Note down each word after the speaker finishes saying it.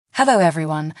Hello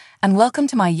everyone, and welcome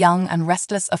to my Young and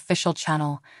Restless official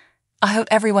channel. I hope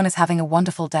everyone is having a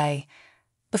wonderful day.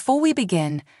 Before we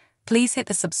begin, please hit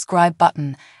the subscribe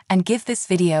button and give this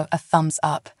video a thumbs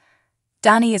up.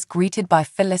 Danny is greeted by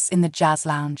Phyllis in the jazz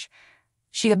lounge.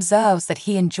 She observes that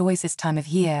he enjoys this time of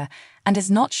year and is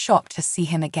not shocked to see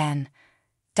him again.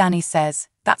 Danny says,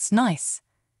 "That's nice."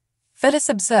 Phyllis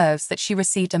observes that she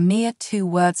received a mere 2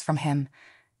 words from him.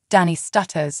 Danny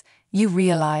stutters, "You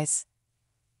realize."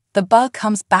 The bug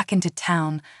comes back into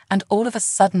town, and all of a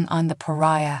sudden I'm the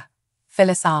pariah.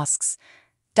 Phyllis asks.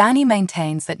 Danny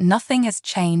maintains that nothing has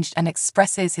changed and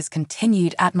expresses his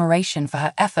continued admiration for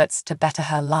her efforts to better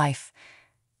her life.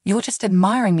 "You're just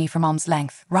admiring me from arm's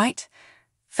length, right?"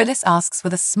 Phyllis asks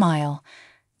with a smile.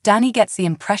 Danny gets the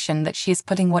impression that she is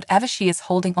putting whatever she is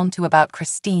holding onto about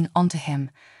Christine onto him.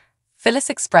 Phyllis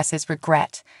expresses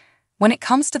regret. When it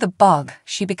comes to the bug,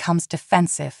 she becomes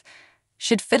defensive.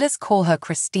 Should Phyllis call her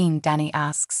Christine, Danny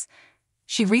asks.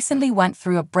 She recently went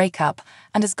through a breakup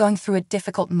and is going through a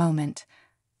difficult moment.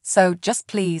 So just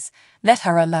please, let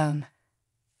her alone.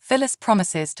 Phyllis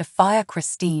promises to fire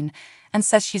Christine and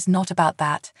says she's not about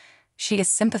that. She is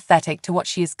sympathetic to what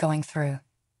she is going through.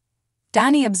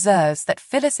 Danny observes that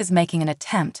Phyllis is making an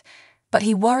attempt, but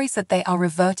he worries that they are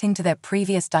reverting to their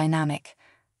previous dynamic.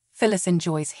 Phyllis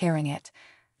enjoys hearing it.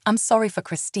 "I'm sorry for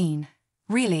Christine.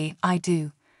 Really, I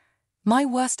do. My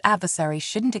worst adversary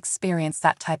shouldn't experience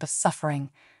that type of suffering."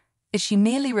 Is she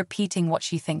merely repeating what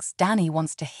she thinks Danny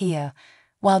wants to hear,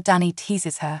 while Danny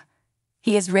teases her?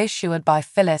 He is reassured by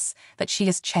Phyllis that she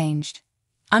has changed.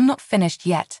 "I'm not finished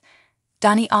yet."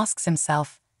 Danny asks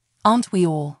himself, "Aren't we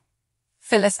all?"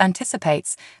 Phyllis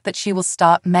anticipates that she will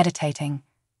start meditating.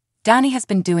 Danny has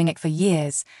been doing it for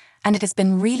years, and it has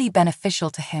been really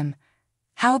beneficial to him.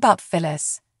 "How about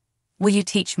Phyllis? Will you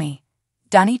teach me?"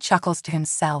 Danny chuckles to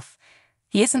himself.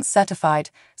 He isn't certified,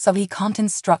 so he can't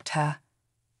instruct her.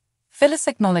 Phyllis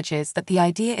acknowledges that the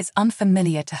idea is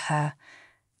unfamiliar to her.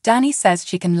 Danny says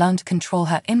she can learn to control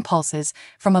her impulses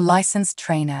from a licensed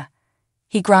trainer.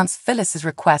 He grants Phyllis's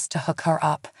request to hook her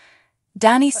up.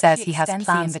 Danny says he has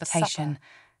plans for supper.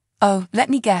 "Oh, let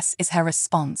me guess," is her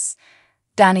response.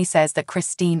 Danny says that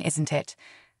Christine isn't it.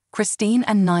 Christine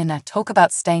and Nina talk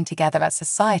about staying together at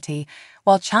society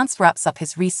while Chance wraps up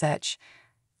his research.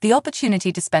 The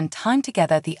opportunity to spend time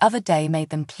together the other day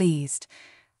made them pleased.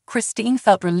 Christine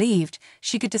felt relieved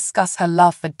she could discuss her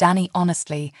love for Danny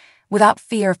honestly, without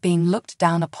fear of being looked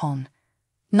down upon.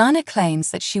 Nina claims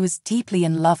that she was deeply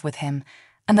in love with him,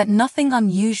 and that nothing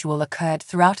unusual occurred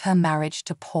throughout her marriage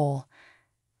to Paul.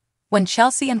 When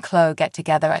Chelsea and Chloe get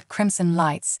together at Crimson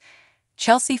Lights,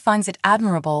 Chelsea finds it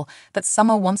admirable that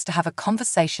Summer wants to have a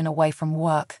conversation away from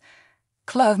work.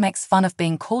 Chloe makes fun of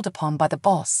being called upon by the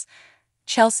boss.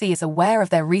 Chelsea is aware of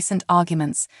their recent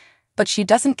arguments, but she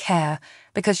doesn't care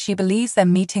because she believes their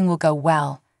meeting will go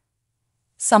well.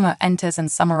 Summer enters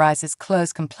and summarizes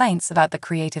Chloe's complaints about the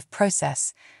creative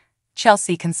process.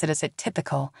 Chelsea considers it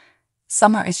typical.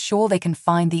 Summer is sure they can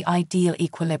find the ideal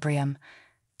equilibrium.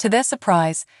 To their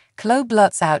surprise, Chloe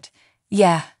blurts out,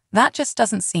 "Yeah, that just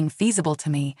doesn't seem feasible to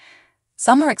me."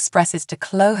 Summer expresses to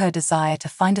Chloe her desire to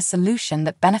find a solution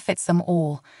that benefits them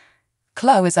all.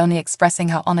 Chloe is only expressing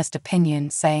her honest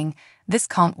opinion, saying, "This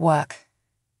can't work."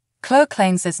 Chloe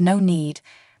claims there's no need,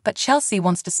 but Chelsea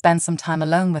wants to spend some time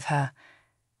alone with her.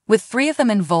 With 3 of them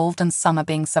involved and Summer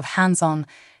being so hands-on,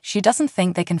 she doesn't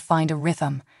think they can find a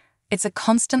rhythm. It's a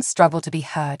constant struggle to be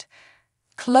heard.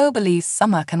 Chloe believes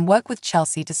Summer can work with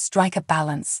Chelsea to strike a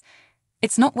balance.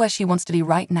 It's not where she wants to be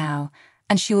right now,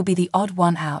 and she will be the odd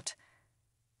one out.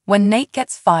 When Nate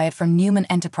gets fired from Newman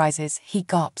Enterprises, he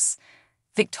gulps.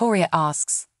 Victoria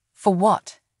asks, "For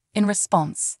what?" In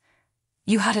response,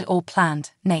 "You had it all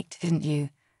planned, Nate, didn't you?"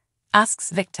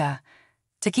 Asks Victor.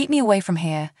 "To keep me away from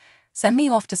here, send me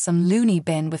off to some loony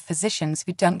bin with physicians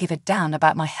who don't give a damn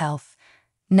about my health."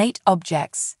 Nate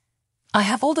objects. "I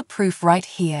have all the proof right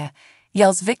here,"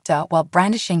 yells Victor while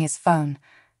brandishing his phone.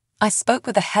 "I spoke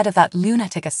with the head of that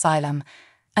lunatic asylum,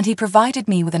 and he provided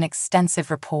me with an extensive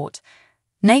report."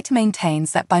 Nate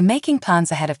maintains that by making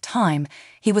plans ahead of time,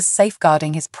 he was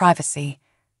safeguarding his privacy.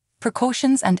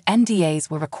 Precautions and NDAs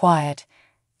were required.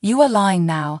 "You are lying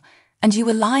now, and you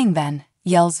were lying then,"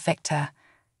 yells Victor.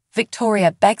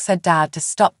 Victoria begs her dad to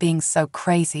stop being so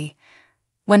crazy.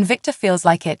 When Victor feels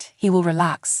like it, he will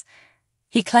relax.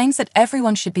 He claims that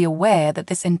everyone should be aware that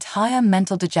this entire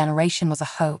mental degeneration was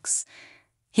a hoax.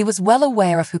 He was well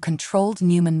aware of who controlled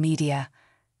Newman Media.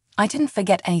 "I didn't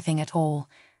forget anything at all."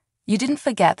 "You didn't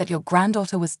forget that your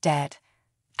granddaughter was dead?"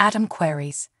 Adam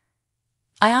queries.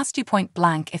 "I asked you point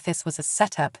blank if this was a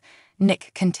setup,"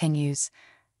 Nick continues.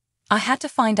 I had to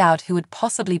find out who would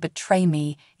possibly betray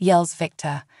me, yells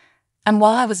Victor. And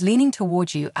while I was leaning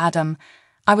toward you, Adam,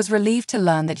 I was relieved to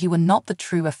learn that you were not the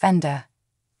true offender.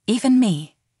 Even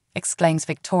me, exclaims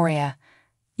Victoria.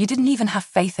 You didn't even have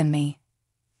faith in me.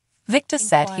 Victor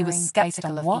said he was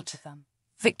skeptical of what?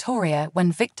 Victoria,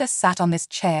 when Victor sat on this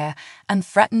chair and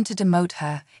threatened to demote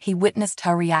her, he witnessed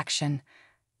her reaction.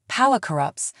 Power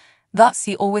corrupts, thus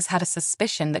he always had a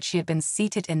suspicion that she had been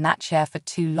seated in that chair for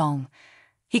too long.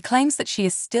 He claims that she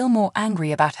is still more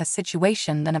angry about her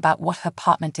situation than about what her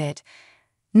partner did.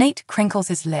 Nate crinkles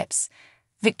his lips.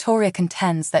 Victoria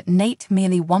contends that Nate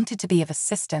merely wanted to be of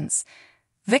assistance.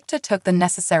 Victor took the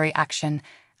necessary action,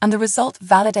 and the result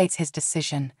validates his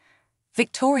decision.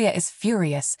 Victoria is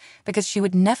furious because she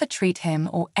would never treat him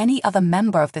or any other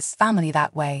member of this family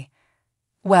that way.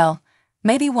 Well,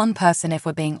 maybe one person if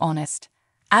we're being honest.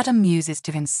 Adam muses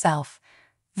to himself.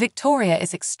 Victoria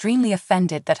is extremely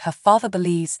offended that her father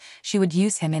believes she would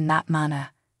use him in that manner.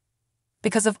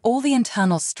 Because of all the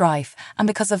internal strife and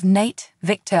because of Nate,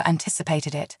 Victor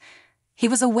anticipated it. He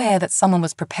was aware that someone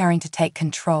was preparing to take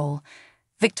control.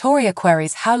 Victoria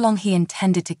queries how long he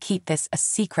intended to keep this a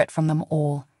secret from them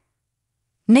all.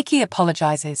 Nikki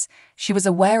apologizes. She was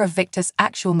aware of Victor's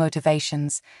actual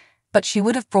motivations, but she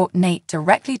would have brought Nate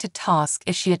directly to task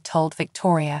if she had told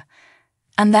Victoria.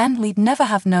 And then we'd never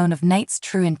have known of Nate's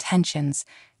true intentions,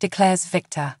 declares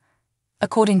Victor.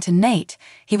 According to Nate,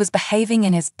 he was behaving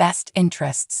in his best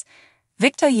interests.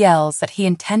 Victor yells that he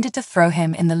intended to throw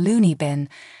him in the loony bin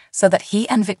so that he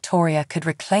and Victoria could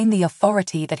reclaim the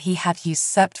authority that he had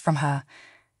usurped from her.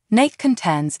 Nate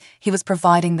contends he was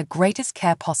providing the greatest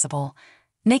care possible.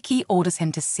 Nikki orders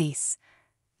him to cease.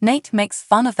 Nate makes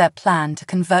fun of their plan to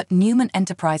convert Newman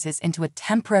Enterprises into a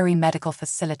temporary medical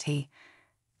facility.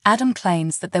 Adam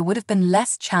claims that there would have been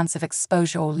less chance of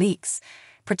exposure or leaks,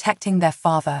 protecting their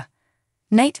father.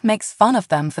 Nate makes fun of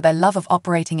them for their love of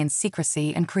operating in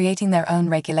secrecy and creating their own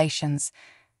regulations.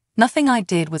 Nothing I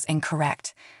did was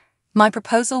incorrect. My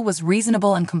proposal was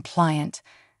reasonable and compliant.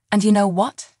 And you know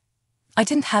what? I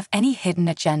didn't have any hidden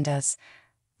agendas.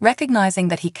 Recognizing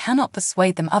that he cannot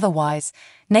persuade them otherwise,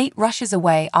 Nate rushes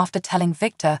away after telling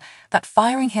Victor that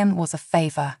firing him was a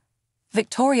favor.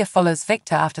 Victoria follows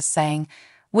Victor after saying,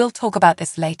 "We'll talk about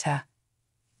this later."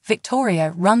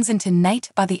 Victoria runs into Nate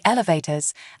by the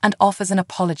elevators and offers an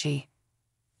apology.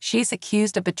 She is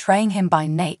accused of betraying him by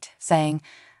Nate, saying,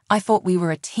 "I thought we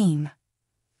were a team."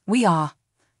 "We are,"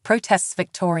 protests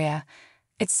Victoria.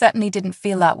 "It certainly didn't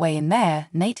feel that way in there,"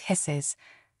 Nate hisses.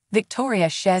 Victoria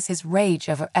shares his rage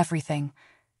over everything.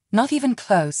 "Not even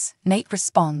close," Nate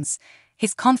responds.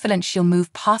 He's confident she'll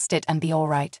move past it and be all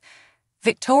right.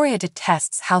 Victoria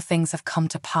detests how things have come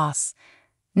to pass.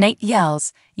 Nate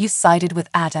yells, "You sided with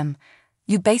Adam.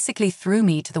 You basically threw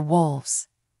me to the wolves.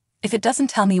 If it doesn't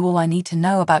tell me all I need to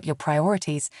know about your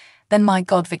priorities, then my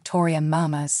God," Victoria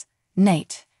murmurs.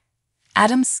 Nate.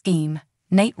 Adam's scheme,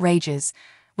 Nate rages,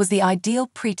 was the ideal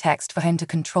pretext for him to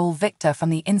control Victor from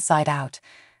the inside out.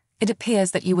 It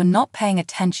appears that you were not paying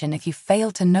attention if you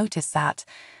failed to notice that.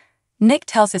 Nick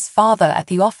tells his father at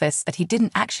the office that he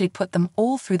didn't actually put them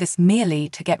all through this merely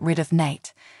to get rid of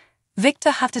Nate.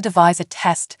 Victor had to devise a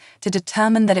test to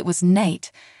determine that it was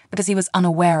Nate because he was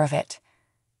unaware of it.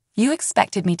 "You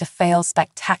expected me to fail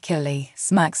spectacularly,"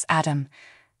 smirks Adam.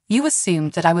 "You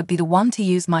assumed that I would be the one to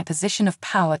use my position of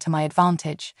power to my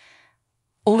advantage.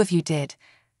 All of you did.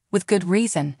 With good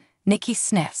reason," Nikki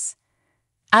sniffs.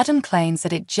 Adam claims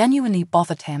that it genuinely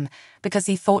bothered him because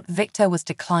he thought Victor was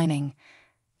declining.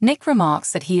 Nick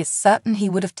remarks that he is certain he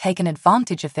would have taken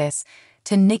advantage of this,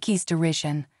 to Nikki's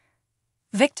derision.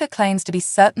 Victor claims to be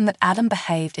certain that Adam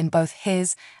behaved in both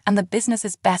his and the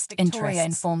business's best interests. Victoria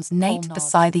informs Nate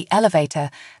beside the elevator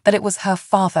that it was her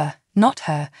father, not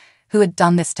her, who had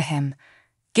done this to him.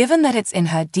 Given that it's in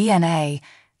her DNA,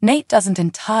 Nate doesn't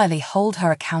entirely hold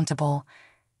her accountable.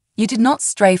 "You did not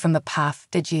stray from the path,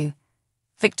 did you?"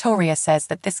 Victoria says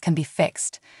that this can be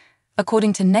fixed.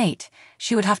 According to Nate,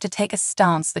 she would have to take a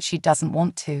stance that she doesn't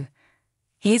want to.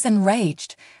 He is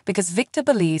enraged because Victor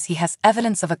believes he has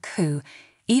evidence of a coup,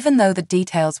 even though the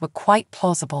details were quite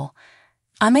plausible.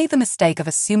 "I made the mistake of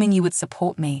assuming you would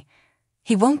support me.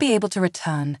 He won't be able to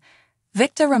return."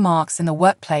 Victor remarks in the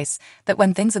workplace that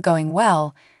when things are going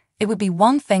well, it would be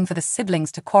one thing for the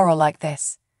siblings to quarrel like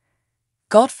this.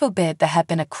 God forbid there had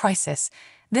been a crisis.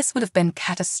 This would have been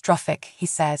catastrophic, he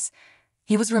says.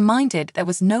 He was reminded there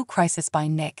was no crisis by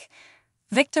Nick.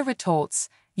 Victor retorts,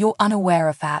 "You're unaware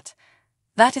of that.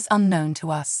 That is unknown to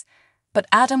us." But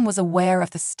Adam was aware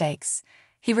of the stakes.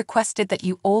 He requested that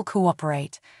you all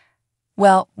cooperate.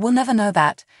 "Well, we'll never know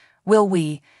that, will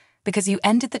we?" because you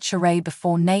ended the charade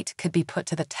before Nate could be put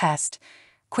to the test,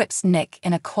 quips Nick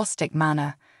in a caustic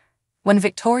manner. When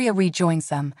Victoria rejoins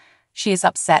them, she is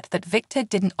upset that Victor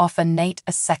didn't offer Nate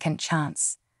a second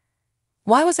chance.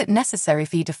 Why was it necessary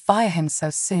for you to fire him so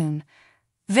soon?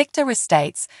 Victor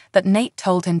restates that Nate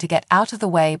told him to get out of the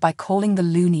way by calling the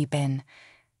loony bin.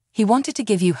 He wanted to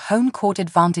give you home court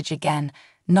advantage again,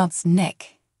 nods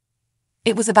Nick.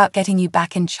 It was about getting you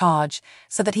back in charge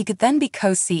so that he could then be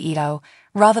co-CEO,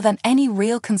 rather than any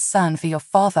real concern for your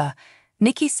father,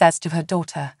 Nikki says to her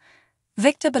daughter.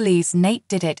 Victor believes Nate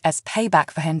did it as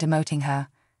payback for him demoting her.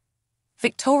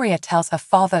 Victoria tells her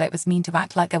father it was mean to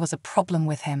act like there was a problem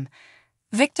with him.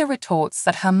 Victor retorts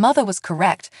that her mother was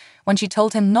correct when she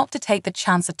told him not to take the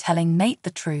chance of telling Nate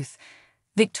the truth.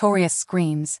 Victoria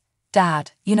screams,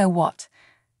 "Dad, you know what?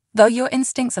 Though your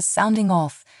instincts are sounding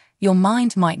off, your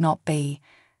mind might not be.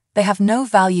 They have no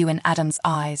value in Adam's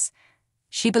eyes."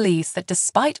 She believes that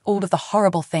despite all of the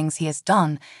horrible things he has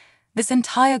done, this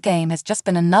entire game has just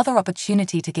been another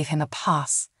opportunity to give him a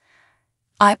pass.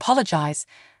 "I apologize,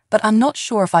 but I'm not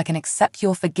sure if I can accept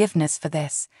your forgiveness for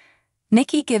this."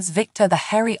 Nikki gives Victor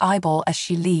the hairy eyeball as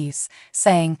she leaves,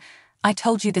 saying, "I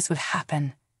told you this would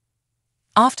happen."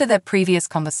 After their previous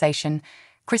conversation,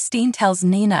 Christine tells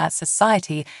Nina at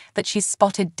Society that she's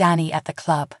spotted Danny at the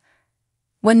club.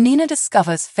 When Nina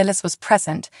discovers Phyllis was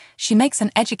present, she makes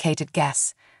an educated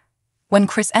guess. When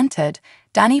Chris entered,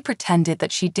 Danny pretended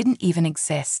that she didn't even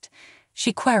exist.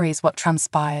 She queries what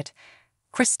transpired.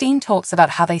 Christine talks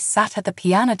about how they sat at the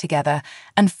piano together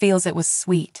and feels it was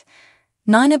sweet.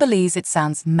 Nina believes it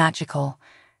sounds magical.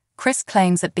 Chris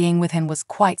claims that being with him was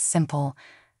quite simple.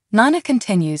 Nina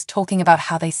continues talking about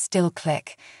how they still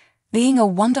click. Being a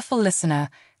wonderful listener,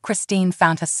 Christine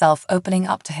found herself opening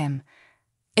up to him.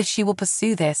 If she will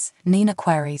pursue this, Nina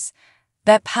queries.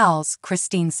 They're pals,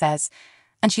 Christine says,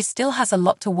 and she still has a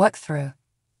lot to work through.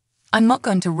 "I'm not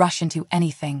going to rush into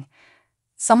anything."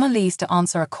 Summer leaves to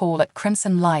answer a call at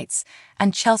Crimson Lights,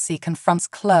 and Chelsea confronts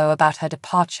Chloe about her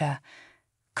departure.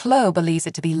 Chloe believes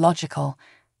it to be logical.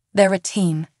 They're a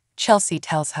team, Chelsea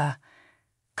tells her.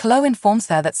 Chloe informs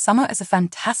her that Summer is a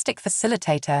fantastic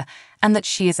facilitator and that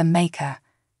she is a maker.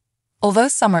 Although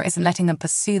Summer isn't letting them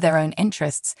pursue their own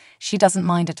interests, she doesn't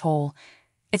mind at all.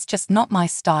 "It's just not my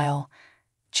style."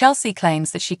 Chelsea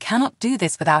claims that she cannot do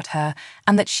this without her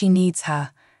and that she needs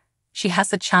her. She has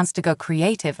the chance to go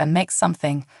creative and make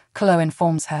something, Chloe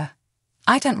informs her.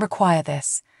 "I don't require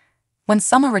this." When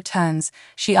Summer returns,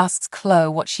 she asks Chloe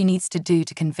what she needs to do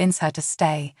to convince her to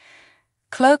stay.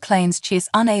 Chloe claims she is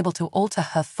unable to alter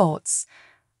her thoughts.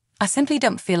 "I simply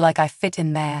don't feel like I fit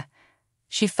in there."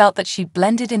 She felt that she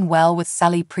blended in well with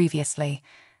Sally previously.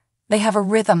 They have a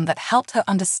rhythm that helped her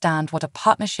understand what a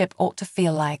partnership ought to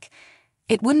feel like.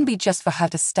 It wouldn't be just for her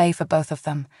to stay for both of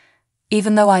them.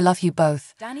 "Even though I love you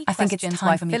both, I think it's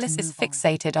time for Phyllis is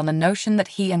fixated on the notion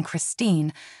that he and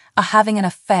Christine are having an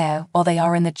affair while they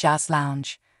are in the jazz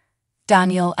lounge.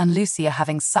 Daniel and Lucy are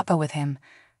having supper with him.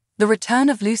 The return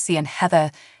of Lucy and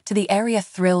Heather to the area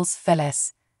thrills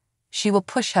Phyllis. She will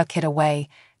push her kid away,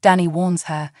 Danny warns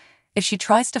her, if she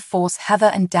tries to force Heather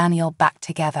and Daniel back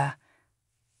together.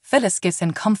 Phyllis gives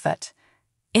him comfort.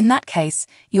 "In that case,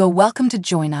 you are welcome to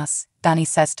join us," Danny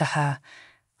says to her.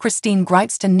 Christine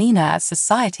gripes to Nina at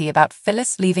Society about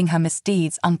Phyllis leaving her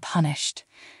misdeeds unpunished.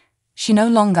 She no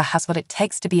longer has what it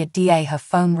takes to be a DA. Her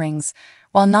phone rings,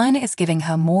 while Nina is giving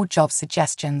her more job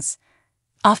suggestions.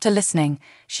 After listening,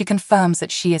 she confirms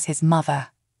that she is his mother.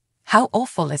 How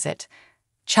awful is it?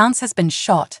 Chance has been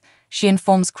shot, she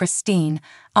informs Christine,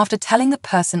 after telling the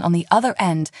person on the other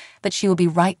end that she will be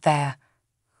right there.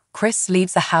 Chris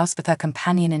leaves the house with her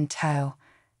companion in tow.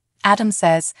 Adam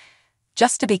says,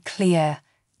 "Just to be clear,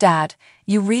 Dad,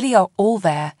 you really are all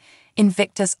there, in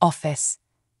Victor's office."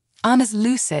 "I'm as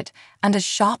lucid and as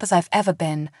sharp as I've ever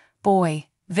been, boy,"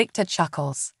 Victor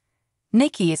chuckles.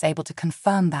 Nikki is able to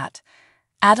confirm that.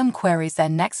 Adam queries their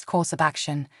next course of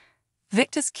action.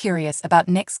 Victor's curious about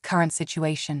Nick's current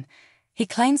situation. He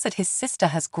claims that his sister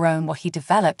has grown what he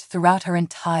developed throughout her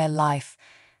entire life.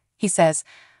 He says,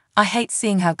 "I hate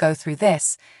seeing her go through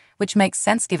this," which makes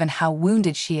sense given how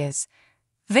wounded she is.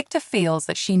 Victor feels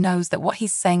that she knows that what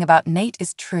he's saying about Nate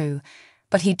is true,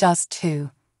 but he does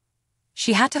too.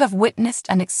 She had to have witnessed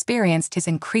and experienced his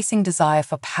increasing desire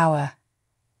for power.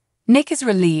 Nick is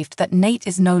relieved that Nate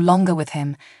is no longer with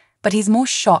him, but he's more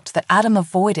shocked that Adam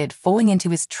avoided falling into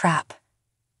his trap.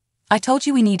 "I told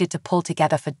you we needed to pull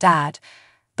together for Dad,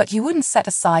 but you wouldn't set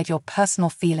aside your personal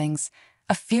feelings,"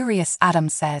 a furious Adam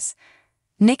says.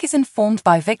 Nick is informed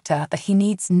by Victor that he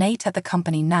needs Nate at the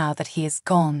company now that he is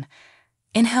gone.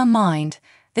 In her mind,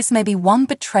 this may be one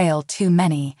betrayal too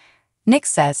many. Nick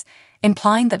says,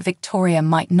 implying that Victoria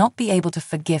might not be able to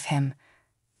forgive him.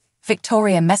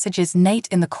 Victoria messages Nate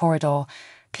in the corridor,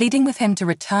 pleading with him to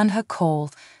return her call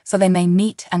so they may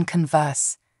meet and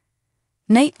converse.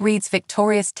 Nate reads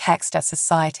Victoria's text at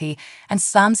society and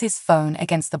slams his phone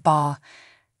against the bar.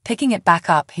 Picking it back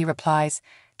up, he replies,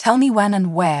 "Tell me when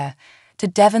and where," to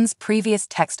Devon's previous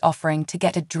text offering to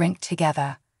get a drink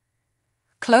together.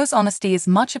 Chloe's honesty is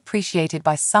much appreciated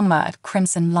by Summer at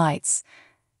Crimson Lights.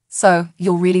 "So,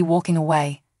 you're really walking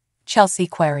away?" Chelsea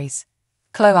queries.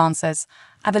 Chloe answers,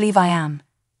 "I believe I am."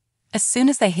 As soon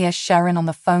as they hear Sharon on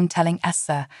the phone telling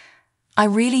Esther, "I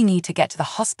really need to get to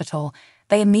the hospital,"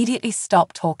 they immediately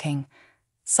stop talking.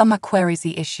 Summer queries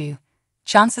the issue.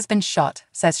 "Chance has been shot,"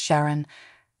 says Sharon.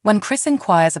 When Chris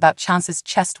inquires about Chance's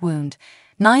chest wound,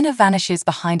 Nina vanishes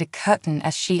behind a curtain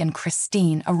as she and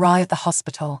Christine arrive at the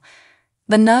hospital.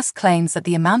 The nurse claims that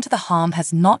the amount of the harm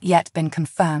has not yet been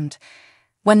confirmed.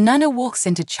 When Nana walks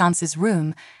into Chance's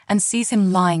room and sees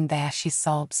him lying there, she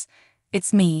sobs.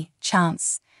 "It's me,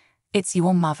 Chance. It's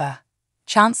your mother."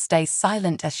 Chance stays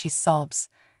silent as she sobs.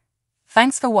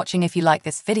 Thanks for watching. If you like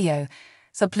this video,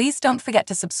 so please don't forget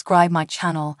to subscribe my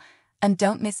channel and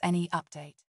don't miss any update.